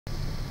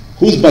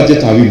whose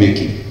budget are we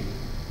making?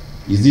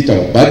 Is it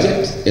our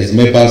budget as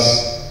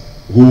members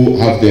who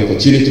have the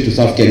opportunity to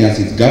serve Kenyans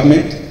in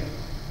government,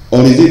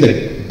 or is it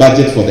the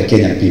budget for the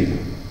Kenyan people?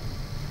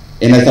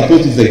 And I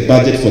suppose it's the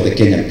budget for the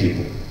Kenyan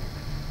people.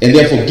 And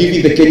therefore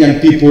giving the Kenyan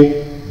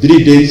people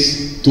 3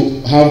 days to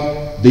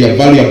have their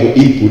valuable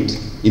input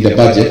in the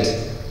budget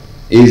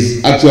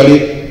is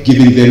actually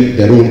giving them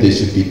the role they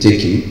should be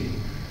taking,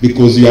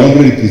 because we are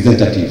only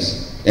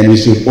representatives and we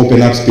should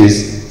open up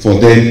space for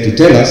them to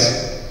tell us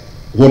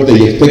what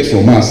they expect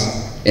from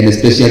us, and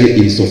especially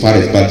insofar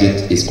as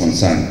budget is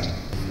concerned.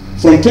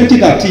 From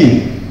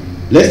 2013,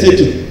 let's say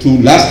to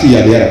last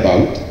year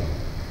thereabout,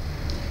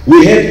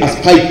 we had a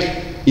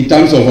spike in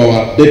terms of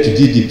our debt to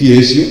GDP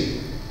ratio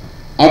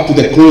up to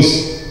the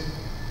close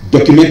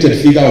documented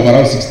figure of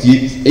around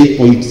 68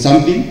 point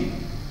something.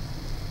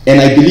 And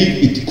I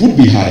believe it could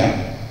be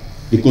higher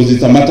because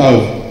it's a matter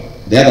of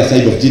the other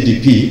side of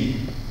GDP.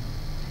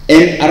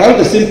 And around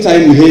the same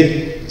time, we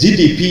had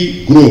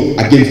GDP growth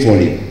again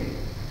falling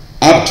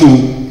up to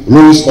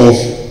lows of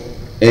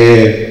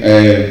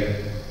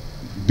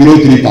below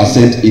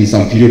 3% in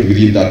some period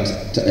within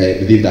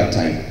that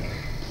time.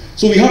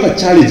 So we have a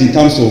challenge in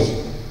terms of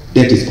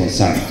debt is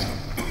concerned.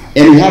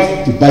 And we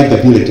have to bite the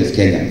bullet as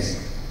Kenyans.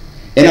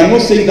 And I'm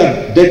not saying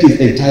that debt is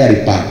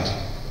entirely bad.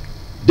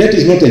 Debt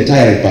is not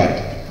entirely bad.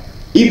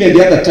 Even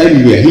the other time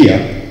we were here,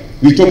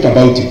 we talked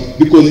about it,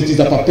 because it is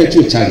a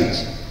perpetual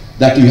challenge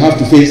that we have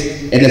to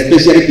face, and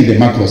especially in the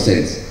macro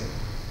sense.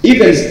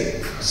 Even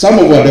some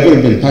of our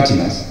development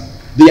partners,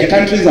 their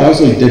countries are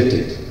also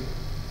indebted,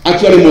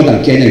 actually more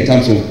than Kenya in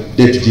terms of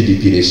debt to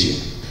GDP ratio.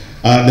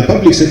 The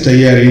public sector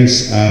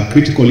hearings are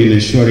critical in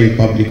ensuring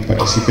public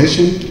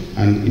participation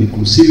and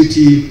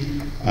inclusivity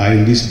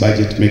in this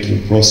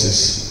budget-making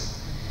process.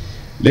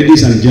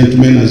 Ladies and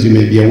gentlemen, as you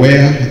may be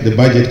aware, the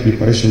budget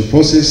preparation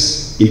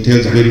process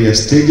entails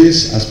various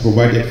stages as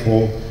provided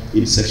for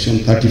in Section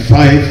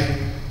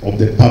 35 of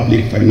the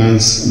Public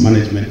Finance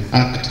Management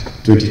Act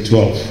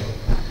 2012.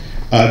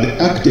 The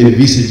Act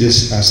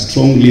envisages a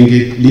strong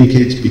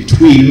linkage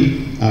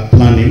between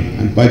planning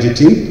and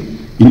budgeting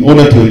in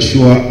order to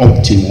ensure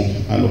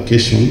optimal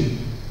allocation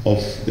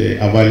of the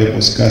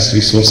available scarce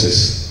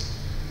resources.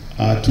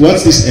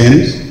 Towards this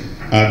end,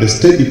 the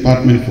State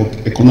Department for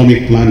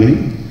Economic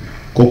Planning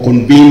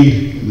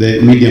co-convened the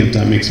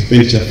medium-term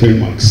expenditure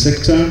framework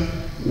sector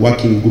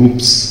working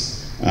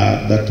groups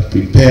that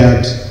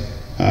prepared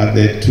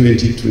the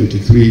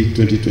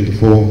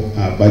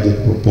 2023-2024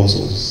 budget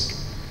proposals.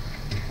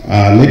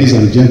 Ladies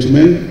and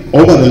gentlemen,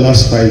 over the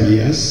last 5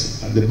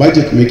 years, the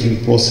budget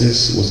making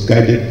process was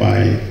guided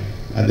by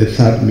the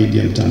third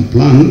medium-term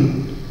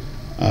plan,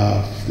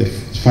 the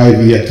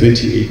 5-year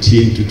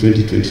 2018 to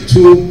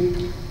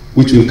 2022,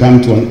 which will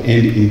come to an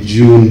end in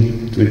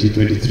June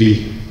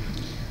 2023.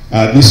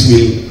 This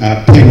will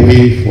pave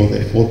way for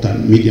the fourth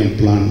and medium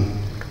plan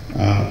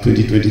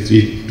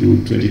 2023 to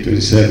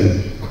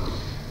 2027.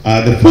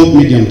 The fourth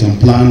medium-term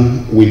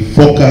plan will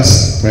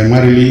focus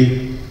primarily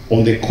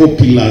on the core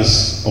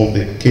pillars of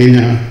the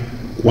Kenya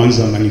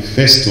Kwanza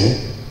Manifesto,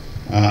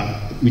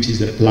 which is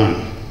the plan,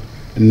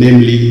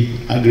 namely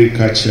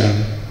agriculture,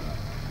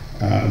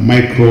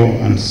 micro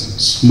and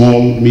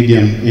small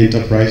medium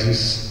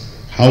enterprises,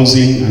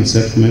 housing and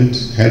settlement,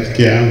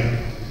 healthcare,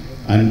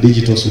 and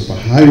digital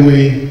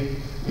superhighway,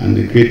 and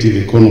the creative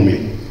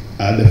economy.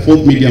 The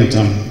fourth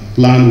medium-term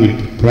plan will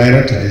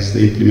prioritize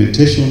the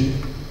implementation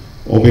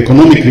of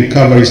economic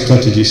recovery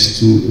strategies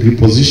to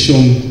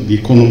reposition the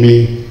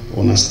economy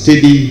on a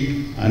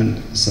steady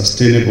and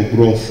sustainable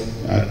growth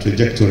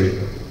trajectory.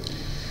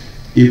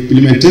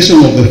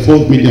 Implementation of the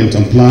fourth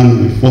medium-term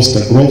plan will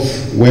foster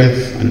growth,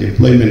 wealth, and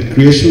employment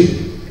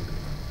creation,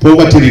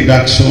 poverty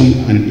reduction,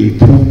 and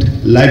improved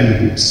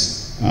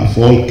livelihoods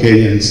for all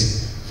Kenyans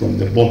from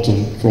the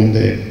bottom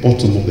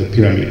of the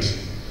pyramid.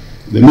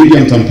 The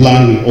medium-term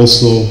plan will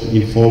also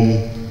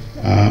inform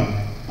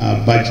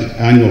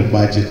annual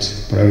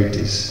budget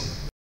priorities.